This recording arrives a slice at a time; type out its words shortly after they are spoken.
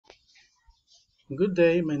Good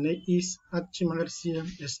day, my name is Achima Garcia,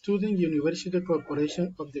 a student University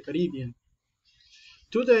Corporation of the Caribbean.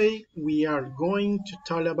 Today we are going to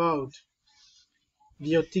talk about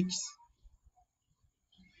bioethics.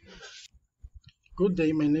 Good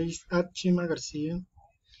day, my name is Achima Garcia,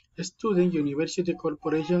 a student University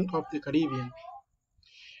Corporation of the Caribbean.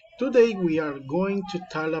 Today we are going to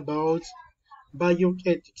talk about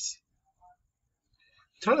bioethics.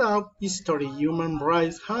 Throughout history, human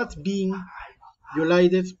rights have been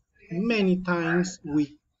violated many times,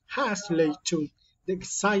 which has led to the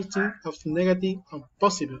exciting of negative and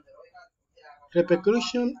possible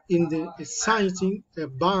repercussions in the exciting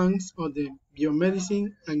advance of the biomedicine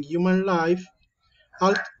and human life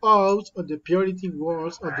out of the purity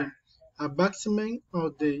wars of the advancement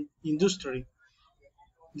of the industry,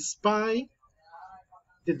 despite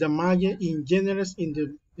the damage in general in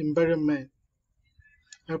the environment.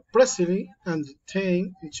 Are presently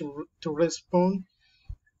undertaken to respond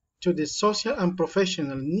to the social and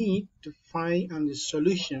professional need to find a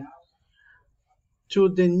solution to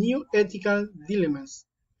the new ethical dilemmas.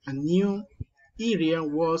 A new area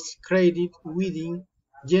was created within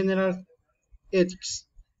general ethics,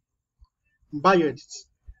 bioethics.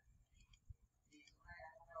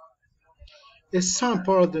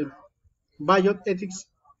 Example of the bioethics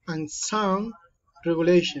and sound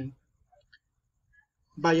regulation.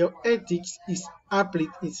 Bioethics is applied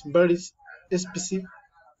in very specific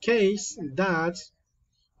cases that,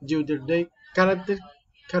 due to their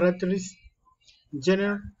characteristics,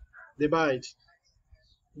 generate debate.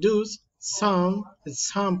 Thus, some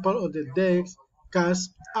examples of the deaths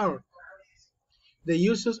caused are the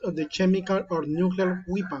use of the chemical or nuclear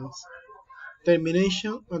weapons,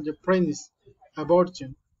 termination of the pregnancy,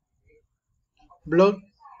 abortion, blood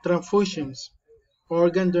transfusions,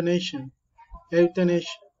 organ donation, euthanasia,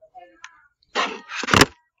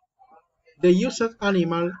 the use of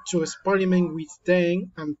animals to experiment with them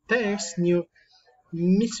and test new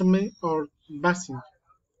measurements or vaccines.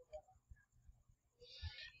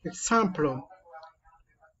 Example: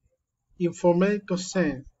 informed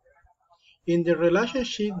consent. In the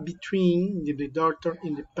relationship between the doctor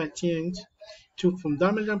and the patient, two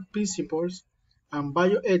fundamental principles and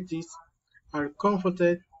bioethics are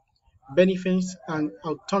comfort, benefits, and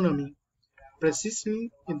autonomy.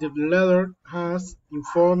 Precisely, the latter has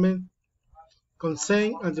informed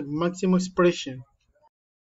consent as the maximum expression.